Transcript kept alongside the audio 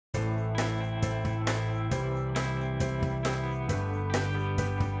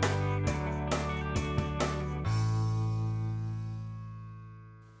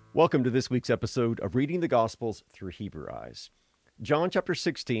Welcome to this week's episode of Reading the Gospels Through Hebrew Eyes. John chapter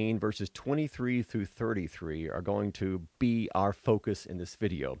 16, verses 23 through 33 are going to be our focus in this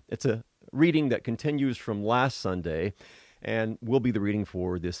video. It's a reading that continues from last Sunday and will be the reading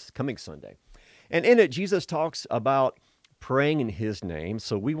for this coming Sunday. And in it, Jesus talks about praying in his name,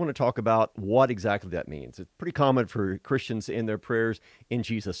 so we want to talk about what exactly that means. It's pretty common for Christians in their prayers in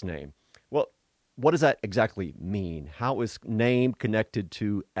Jesus' name. Well, what does that exactly mean? How is name connected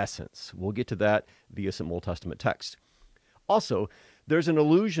to essence? We'll get to that via some Old Testament text. Also, there's an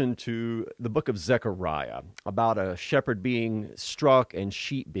allusion to the book of Zechariah about a shepherd being struck and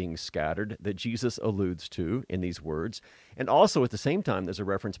sheep being scattered that Jesus alludes to in these words. And also at the same time, there's a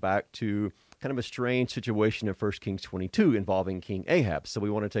reference back to kind of a strange situation in 1 Kings 22 involving King Ahab. So we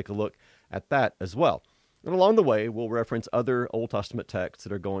want to take a look at that as well. And along the way, we'll reference other Old Testament texts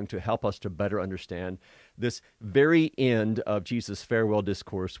that are going to help us to better understand this very end of Jesus' farewell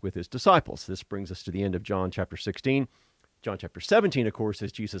discourse with his disciples. This brings us to the end of John chapter 16. John chapter 17, of course,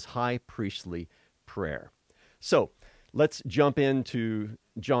 is Jesus' high priestly prayer. So let's jump into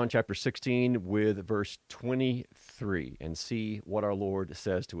John chapter 16 with verse 23 and see what our Lord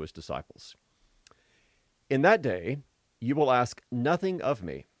says to his disciples. In that day, you will ask nothing of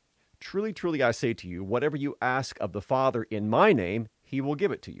me. Truly, truly, I say to you, whatever you ask of the Father in my name, he will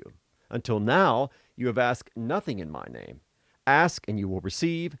give it to you. Until now, you have asked nothing in my name. Ask and you will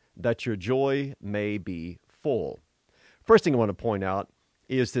receive, that your joy may be full. First thing I want to point out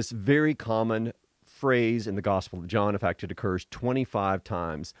is this very common phrase in the Gospel of John. In fact, it occurs 25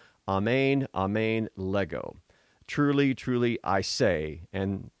 times. Amen, amen, lego. Truly, truly, I say.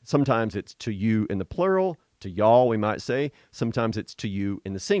 And sometimes it's to you in the plural, to y'all, we might say. Sometimes it's to you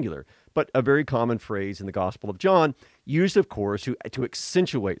in the singular. But a very common phrase in the Gospel of John, used, of course, to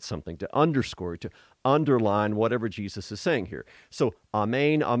accentuate something, to underscore, to underline whatever Jesus is saying here. So,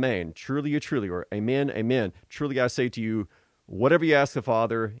 amen, amen, truly, truly, or amen, amen. Truly, I say to you, whatever you ask the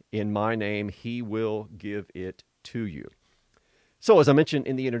Father in my name, he will give it to you. So, as I mentioned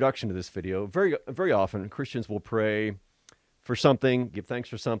in the introduction to this video, very, very often Christians will pray for something, give thanks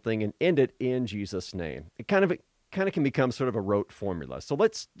for something, and end it in Jesus' name. It kind of can become sort of a rote formula. So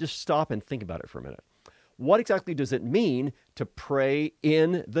let's just stop and think about it for a minute. What exactly does it mean to pray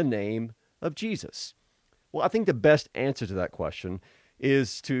in the name of Jesus? Well, I think the best answer to that question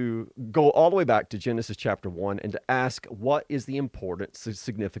is to go all the way back to Genesis chapter 1 and to ask what is the importance, the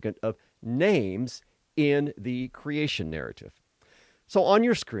significance of names in the creation narrative. So on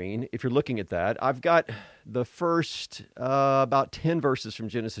your screen, if you're looking at that, I've got the first about 10 verses from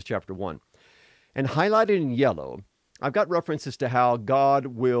Genesis chapter 1. And highlighted in yellow, I've got references to how God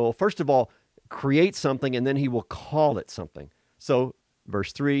will, first of all, create something, and then he will call it something. So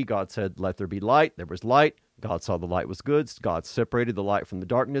verse 3, God said, let there be light. There was light. God saw the light was good. God separated the light from the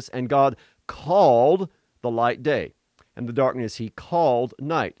darkness, and God called the light day. And the darkness he called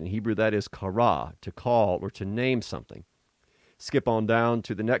night. In Hebrew, that is kara, to call or to name something. Skip on down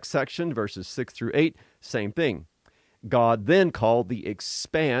to the next section, verses 6 through 8, same thing. God then called the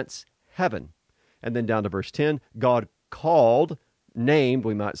expanse heaven. And then down to verse 10, God called, named,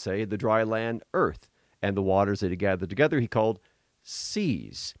 we might say, the dry land earth. And the waters that he gathered together, he called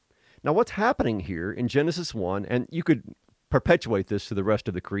seas. Now what's happening here in Genesis 1, and you could perpetuate this to the rest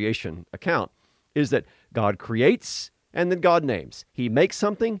of the creation account, is that God creates and then God names. He makes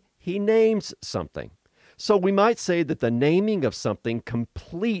something, he names something. So we might say that the naming of something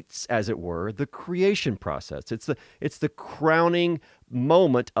completes, as it were, the creation process. It's the crowning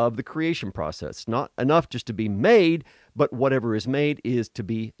moment of the creation process. Not enough just to be made, but whatever is made is to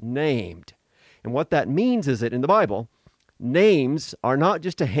be named. And what that means is that in the Bible, names are not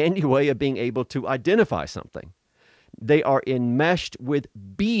just a handy way of being able to identify something. They are enmeshed with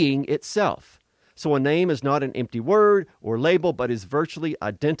being itself. So a name is not an empty word or label, but is virtually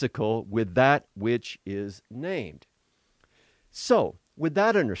identical with that which is named. So, with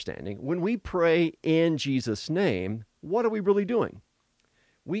that understanding, when we pray in Jesus' name, what are we really doing?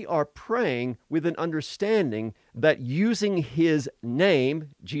 We are praying with an understanding that using his name,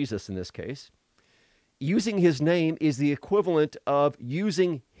 Jesus in this case, using his name is the equivalent of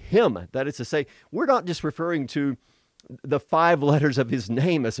using him. That is to say, we're not just referring to the 5 letters of his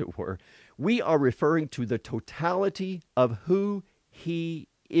name, as it were. We are referring to the totality of who he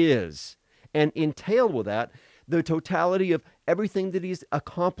is, and entailed with that, the totality of everything that he's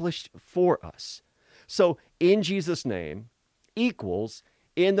accomplished for us. So, in Jesus' name equals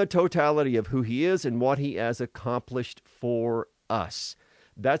in the totality of who he is and what he has accomplished for us.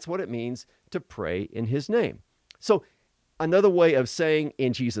 That's what it means to pray in his name. So, another way of saying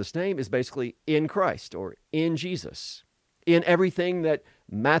in Jesus' name is basically in Christ or in Jesus. In everything that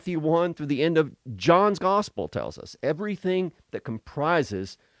Matthew 1 through the end of John's gospel tells us. Everything that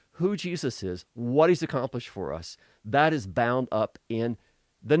comprises who Jesus is, what he's accomplished for us, that is bound up in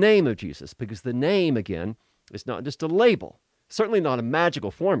the name of Jesus. Because the name, again, is not just a label, certainly not a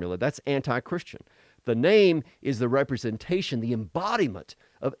magical formula. That's anti-Christian. The name is the representation, the embodiment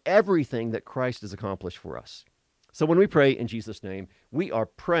of everything that Christ has accomplished for us. So when we pray in Jesus' name, we are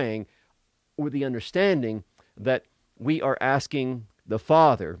praying with the understanding that we are asking the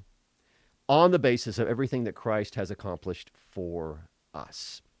Father on the basis of everything that Christ has accomplished for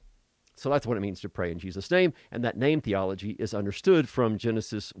us. So that's what it means to pray in Jesus' name, and that name theology is understood from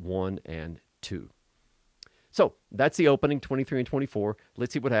Genesis 1 and 2. So that's the opening, 23 and 24.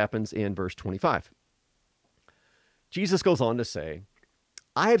 Let's see what happens in verse 25. Jesus goes on to say,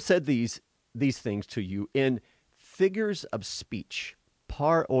 I have said these things to you in figures of speech,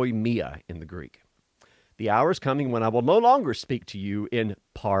 paroimia in the Greek. The hour is coming when I will no longer speak to you in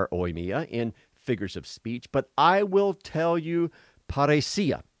paroimia, in figures of speech, but I will tell you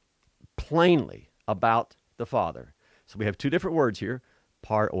paresia, plainly about the Father. So we have two different words here,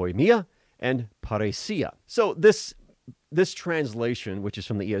 paroimia and paresia. So this translation, which is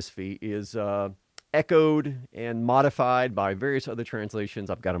from the ESV, is echoed and modified by various other translations.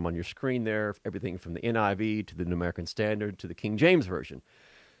 I've got them on your screen there, everything from the NIV to the New American Standard to the King James Version.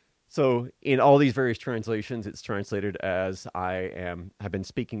 So in all these various translations, it's translated as have been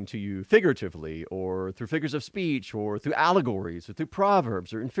speaking to you figuratively, or through figures of speech, or through allegories, or through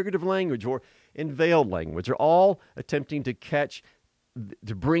proverbs, or in figurative language, or in veiled language. They're all attempting to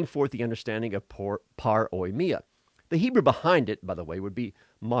bring forth the understanding of paroimia. The Hebrew behind it, by the way, would be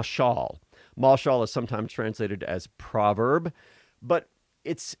mashal. Mashal is sometimes translated as proverb, but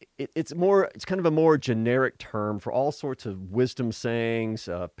it's kind of a more generic term for all sorts of wisdom sayings,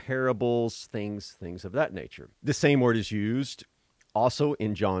 parables, things of that nature. The same word is used also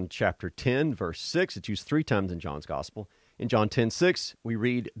in John chapter 10, verse 6. It's used 3 times in John's gospel. In John 10:6, we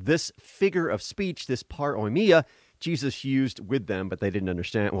read, this figure of speech, this paroimia, Jesus used with them, but they didn't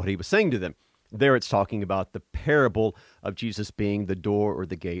understand what he was saying to them. There it's talking about the parable of Jesus being the door or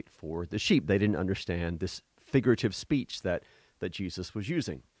the gate for the sheep. They didn't understand this figurative speech that Jesus was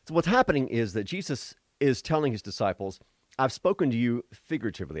using. So what's happening is that Jesus is telling his disciples, I've spoken to you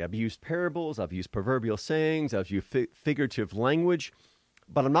figuratively. I've used parables, I've used proverbial sayings, I've used figurative language,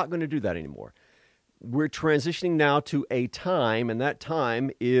 but I'm not going to do that anymore. We're transitioning now to a time, and that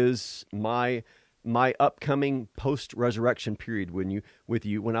time is my upcoming post-resurrection period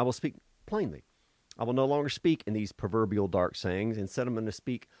when I will speak plainly. I will no longer speak in these proverbial dark sayings. Instead, I'm going to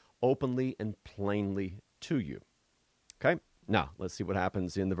speak openly and plainly to you. Okay? Now, let's see what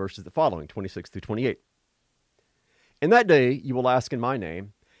happens in the verses that following, 26 through 28. In that day you will ask in my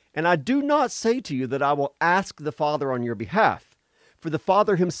name, and I do not say to you that I will ask the Father on your behalf, for the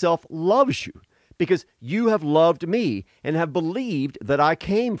Father himself loves you, because you have loved me and have believed that I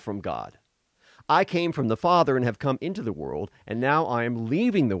came from God. I came from the Father and have come into the world, and now I am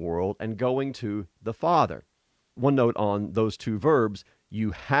leaving the world and going to the Father. One note on those two verbs,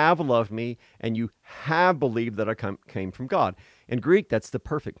 you have loved me and you have believed that I came from God. In Greek, that's the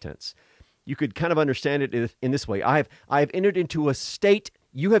perfect tense. You could kind of understand it in this way. I have entered into a state,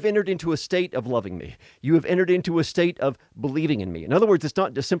 you have entered into a state of loving me. You have entered into a state of believing in me. In other words, it's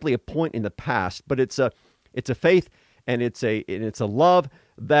not just simply a point in the past, but it's a faith and it's a love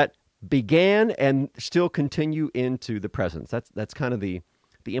that began and still continue into the present. That's kind of the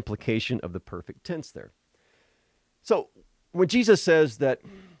implication of the perfect tense there. So when Jesus says that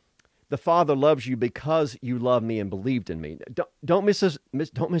the Father loves you because you love me and believed in me, don't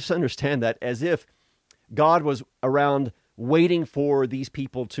misunderstand that as if God was around waiting for these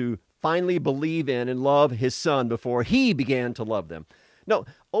people to finally believe in and love his Son before he began to love them. No,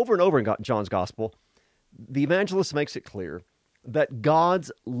 over and over in John's Gospel, the evangelist makes it clear that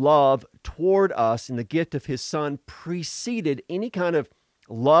God's love toward us in the gift of his Son preceded any kind of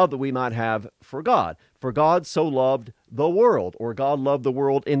love that we might have for God. For God so loved the world, or God loved the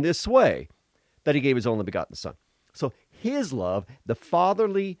world in this way, that he gave his only begotten Son. So his love, the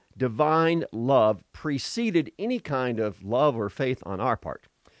fatherly, divine love, preceded any kind of love or faith on our part.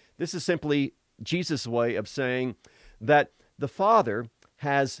 This is simply Jesus' way of saying that the Father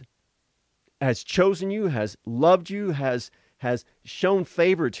has chosen you, has loved you, has shown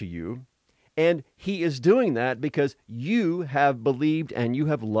favor to you, and he is doing that because you have believed and you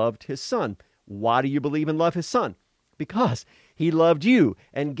have loved his Son. Why do you believe and love his Son? Because he loved you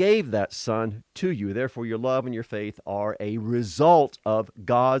and gave that Son to you. Therefore, your love and your faith are a result of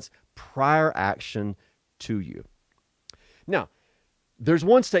God's prior action to you. Now, there's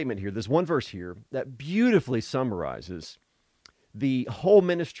one statement here, there's one verse here that beautifully summarizes the whole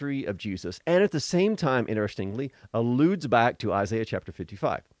ministry of Jesus, and at the same time, interestingly, alludes back to Isaiah chapter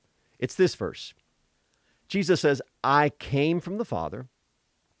 55. It's this verse. Jesus says, I came from the Father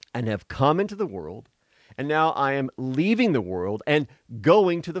and have come into the world, and now I am leaving the world and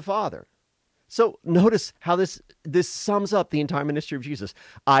going to the Father. So notice how this sums up the entire ministry of Jesus.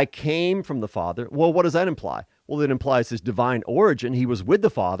 I came from the Father. Well, what does that imply? Well, it implies his divine origin. He was with the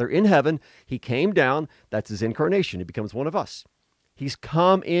Father in heaven. He came down. That's his incarnation. He becomes one of us. He's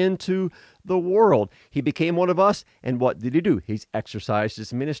come into the world. He became one of us. And what did he do? He's exercised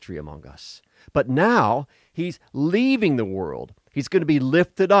his ministry among us. But now he's leaving the world. He's going to be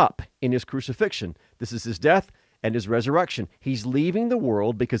lifted up in his crucifixion. This is his death and his resurrection. He's leaving the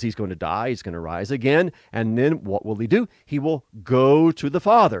world because he's going to die. He's going to rise again. And then what will he do? He will go to the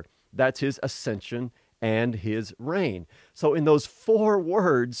Father. That's his ascension and his reign. So in those 4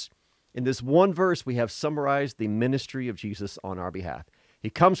 words, in this one verse, we have summarized the ministry of Jesus on our behalf.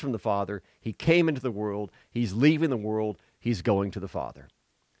 He comes from the Father. He came into the world. He's leaving the world. He's going to the Father.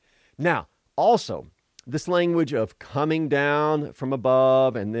 Now, also, this language of coming down from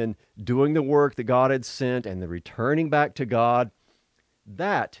above and then doing the work that God had sent and then returning back to God,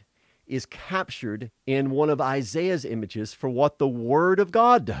 that is captured in one of Isaiah's images for what the Word of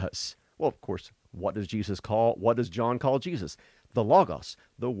God does. Well, of course, what does John call Jesus? The Logos,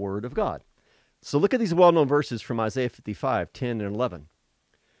 the Word of God. So look at these well-known verses from Isaiah 55, 10 and 11.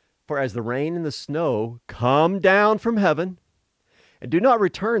 For as the rain and the snow come down from heaven, and do not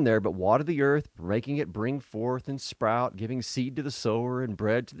return there, but water the earth, making it bring forth and sprout, giving seed to the sower and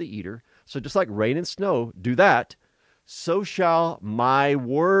bread to the eater. So just like rain and snow do that, so shall my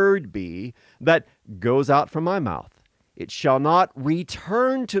word be that goes out from my mouth. It shall not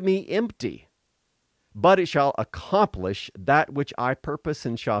return to me empty, but it shall accomplish that which I purpose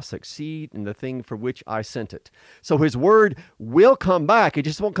and shall succeed in the thing for which I sent it. So his word will come back. It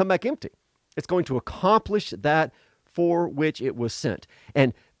just won't come back empty. It's going to accomplish that for which it was sent.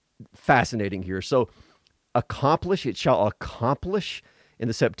 And fascinating here. So accomplish, it shall accomplish. In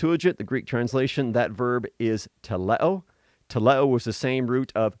the Septuagint, the Greek translation, that verb is teleo. Teleo was the same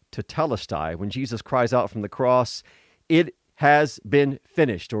root of tetelestai. When Jesus cries out from the cross, it has been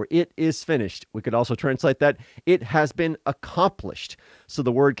finished, or it is finished. We could also translate that, it has been accomplished. So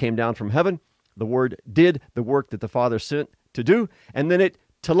the word came down from heaven. The word did the work that the Father sent to do, and then it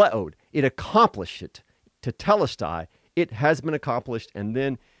teleoed. It accomplished it. Tetelestai, it has been accomplished, and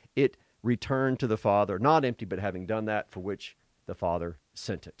then it returned to the Father, not empty, but having done that for which the Father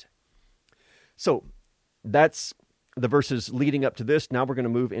sent it. So that's the verses leading up to this. Now we're going to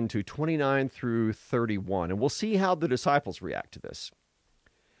move into 29 through 31, and we'll see how the disciples react to this.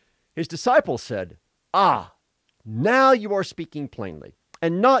 His disciples said, now you are speaking plainly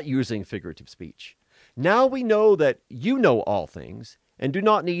and not using figurative speech. Now we know that you know all things and do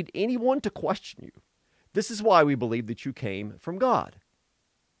not need anyone to question you. This is why we believe that you came from God.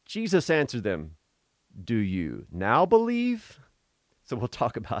 Jesus answered them, do you now believe? So we'll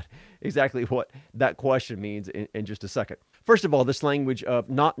talk about exactly what that question means in just a second. First of all, this language of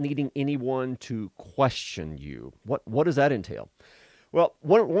not needing anyone to question you. What does that entail? Well,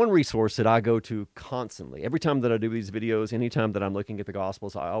 one resource that I go to constantly, every time that I do these videos, anytime that I'm looking at the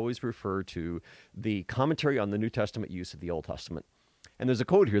Gospels, I always refer to the commentary on the New Testament use of the Old Testament. And there's a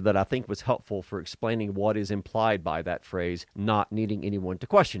quote here that I think was helpful for explaining what is implied by that phrase, not needing anyone to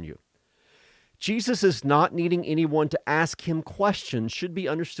question you. Jesus is not needing anyone to ask him questions should be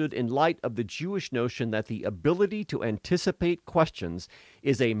understood in light of the Jewish notion that the ability to anticipate questions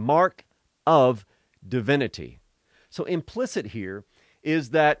is a mark of divinity. So implicit here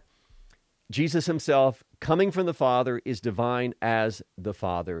is that Jesus himself, coming from the Father, is divine as the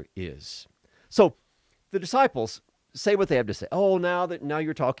Father is. So the disciples say what they have to say. Now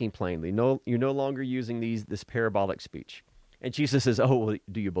you're talking plainly. No, you're no longer using this parabolic speech. And Jesus says, well,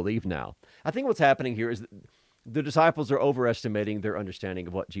 do you believe now? I think what's happening here is that the disciples are overestimating their understanding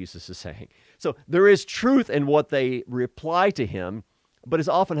of what Jesus is saying. So there is truth in what they reply to him, but as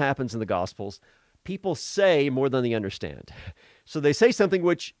often happens in the Gospels, people say more than they understand. So they say something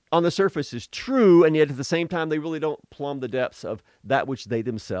which on the surface is true, and yet at the same time, they really don't plumb the depths of that which they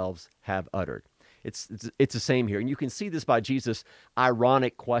themselves have uttered. It's the same here. And you can see this by Jesus'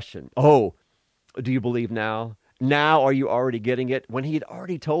 ironic question. Do you believe now? Now are you already getting it? When he had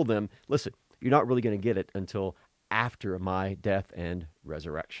already told them, listen, you're not really going to get it until after my death and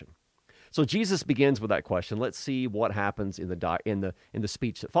resurrection. So Jesus begins with that question. Let's see what happens in the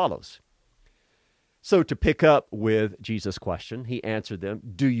speech that follows. So to pick up with Jesus' question, he answered them,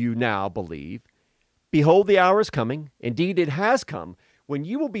 do you now believe? Behold, the hour is coming. Indeed, it has come, when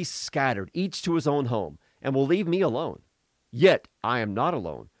you will be scattered, each to his own home, and will leave me alone. Yet I am not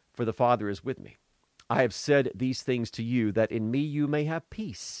alone, for the Father is with me. I have said these things to you, that in me you may have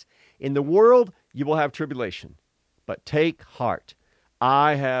peace. In the world you will have tribulation, but take heart.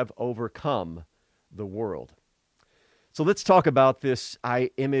 I have overcome the world. So let's talk about this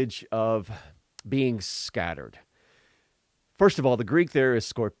image of being scattered. First of all, the Greek there is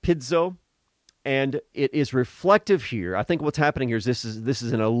skorpidzo, and it is reflective here. I think what's happening here is this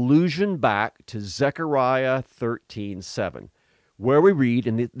is an allusion back to Zechariah 13:7, where we read,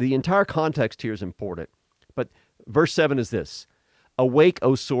 and the entire context here is important, but verse 7 is this: Awake,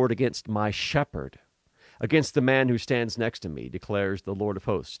 O sword, against my shepherd, against the man who stands next to me, declares the Lord of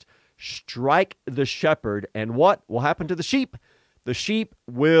hosts. Strike the shepherd, and what will happen to the sheep? The sheep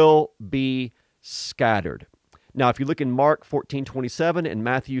will be scattered. Now, if you look in Mark 14:27 and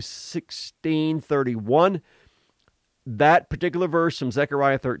Matthew 16:31, that particular verse from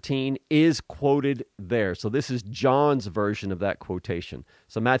Zechariah 13 is quoted there. So this is John's version of that quotation.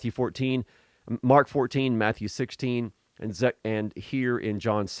 So Mark 14, Matthew 16, and here in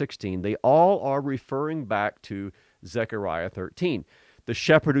John 16, they all are referring back to Zechariah 13. The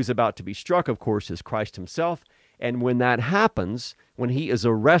shepherd who's about to be struck, of course, is Christ himself. And when that happens, when he is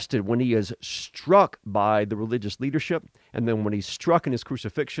arrested, when he is struck by the religious leadership, and then when he's struck in his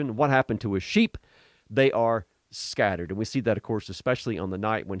crucifixion, what happened to his sheep? They are scattered. And we see that, of course, especially on the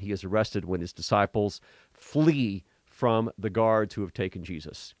night when he is arrested, when his disciples flee from the guards who have taken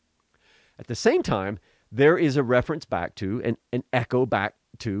Jesus. At the same time, there is a reference back to, an echo back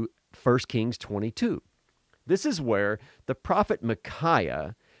to 1 Kings 22. This is where the prophet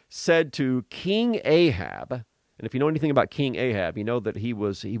Micaiah said to King Ahab, and if you know anything about King Ahab, you know that he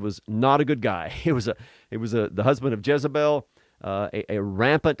was not a good guy. He was the husband of Jezebel, a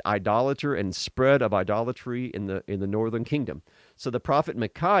rampant idolater and spread of idolatry in the northern kingdom. So the prophet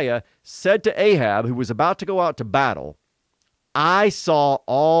Micaiah said to Ahab, who was about to go out to battle, I saw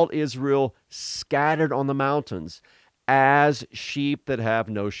all Israel scattered on the mountains as sheep that have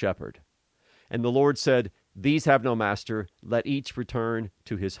no shepherd. And the Lord said, these have no master. Let each return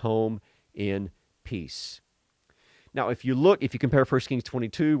to his home in peace. Now, if you compare 1 Kings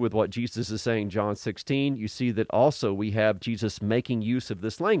 22 with what Jesus is saying in John 16, you see that also we have Jesus making use of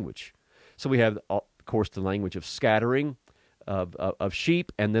this language. So we have, of course, the language of scattering of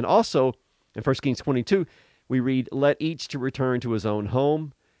sheep, and then also in 1 Kings 22, we read, let each to return to his own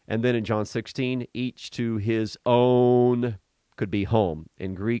home, and then in John 16, each to his own, could be home.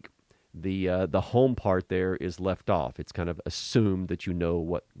 In Greek, the home part there is left off. It's kind of assumed that you know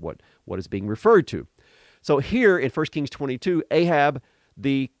what is being referred to. So here in 1 Kings 22, Ahab,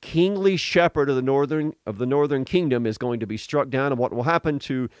 the kingly shepherd of the northern kingdom, is going to be struck down, and what will happen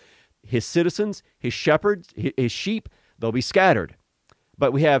to his citizens, his shepherds, his sheep? They'll be scattered.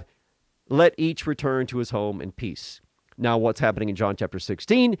 But we have, let each return to his home in peace. Now, what's happening in John chapter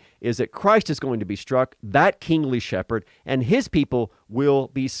 16 is that Christ is going to be struck, that kingly shepherd, and his people will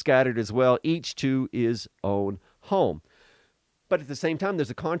be scattered as well, each to his own home. But at the same time, there's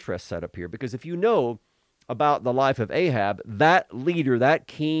a contrast set up here, because if you know about the life of Ahab, that leader, that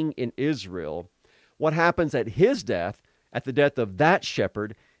king in Israel, what happens at his death, at the death of that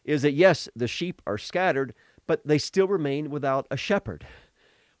shepherd, is that yes, the sheep are scattered, but they still remain without a shepherd.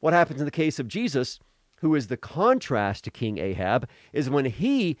 What happens in the case of Jesus, who is the contrast to King Ahab, is when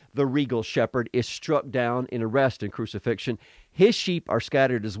he, the regal shepherd, is struck down in arrest and crucifixion, his sheep are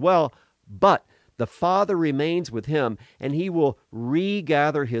scattered as well, but the Father remains with him, and he will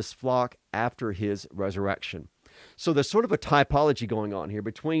regather his flock after his resurrection. So there's sort of a typology going on here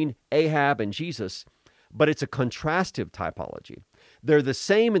between Ahab and Jesus, but it's a contrastive typology. They're the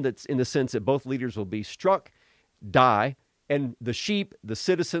same in the sense that both leaders will be struck, die, and the sheep, the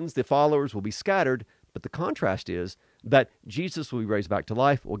citizens, the followers will be scattered, but the contrast is that Jesus will be raised back to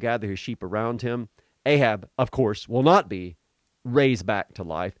life, will gather his sheep around him. Ahab, of course, will not be raised back to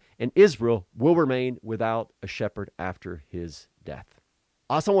life, and Israel will remain without a shepherd after his death.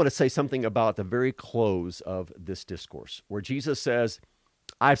 I also want to say something about the very close of this discourse, where Jesus says,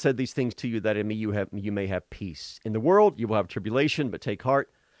 I've said these things to you that in me you may have peace. In the world you will have tribulation, but take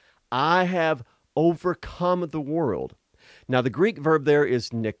heart. I have overcome the world. Now the Greek verb there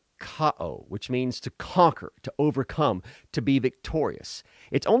is nikao, which means to conquer, to overcome, to be victorious.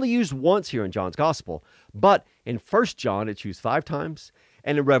 It's only used once here in John's Gospel, but in 1 John it's used 5 times,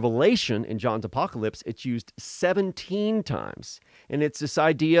 and in Revelation, in John's Apocalypse, it's used 17 times. And it's this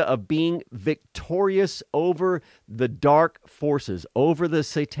idea of being victorious over the dark forces, over the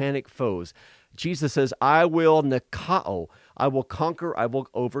satanic foes. Jesus says, I will nikao, I will conquer, I will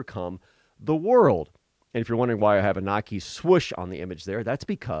overcome the world. And if you're wondering why I have a Nike swoosh on the image there, that's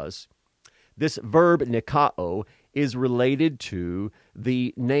because this verb nikao is related to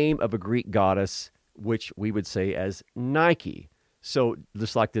the name of a Greek goddess, which we would say as Nike. So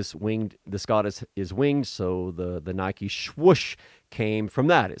just like this goddess is winged, so the Nike swoosh came from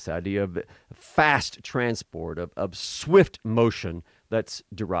that. It's the idea of fast transport, of swift motion that's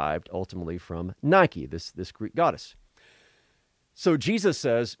derived ultimately from Nike, this Greek goddess. So Jesus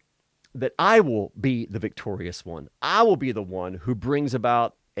says that I will be the victorious one. I will be the one who brings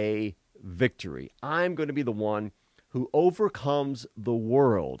about a victory. I'm going to be the one who overcomes the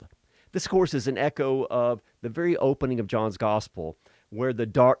world. This, of course, is an echo of the very opening of John's Gospel, where the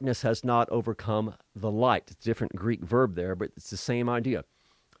darkness has not overcome the light. It's a different Greek verb there, but it's the same idea.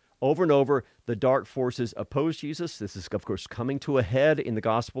 Over and over, the dark forces oppose Jesus. This is, of course, coming to a head in the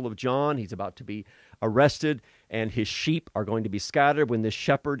Gospel of John. He's about to be arrested, and his sheep are going to be scattered when this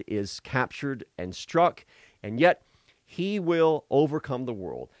shepherd is captured and struck. And yet, he will overcome the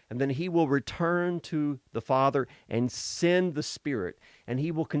world, and then he will return to the Father and send the Spirit, and he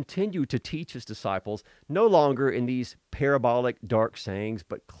will continue to teach his disciples, no longer in these parabolic, dark sayings,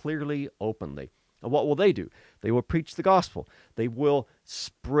 but clearly, openly. And what will they do? They will preach the gospel. They will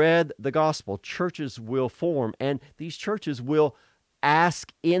spread the gospel. Churches will form, and these churches will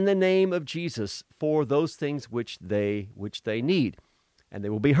ask in the name of Jesus for those things which they need. And they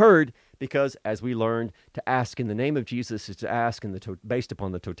will be heard because, as we learned, to ask in the name of Jesus is to ask based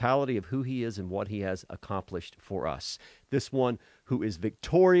upon the totality of who he is and what he has accomplished for us. This one who is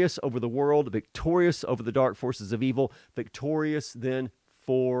victorious over the world, victorious over the dark forces of evil, victorious then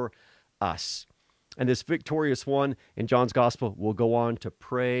for us. And this victorious one in John's Gospel will go on to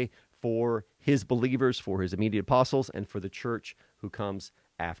pray for his believers, for his immediate apostles, and for the church who comes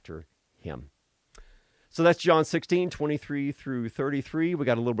after him. So that's John 16, 23 through 33. We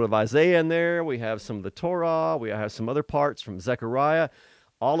got a little bit of Isaiah in there. We have some of the Torah. We have some other parts from Zechariah,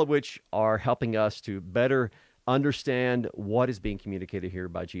 all of which are helping us to better understand what is being communicated here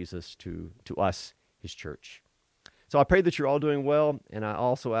by Jesus to us, his church. So I pray that you're all doing well, and I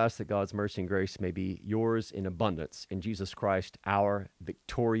also ask that God's mercy and grace may be yours in abundance in Jesus Christ, our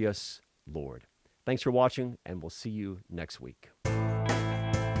victorious Lord. Thanks for watching, and we'll see you next week.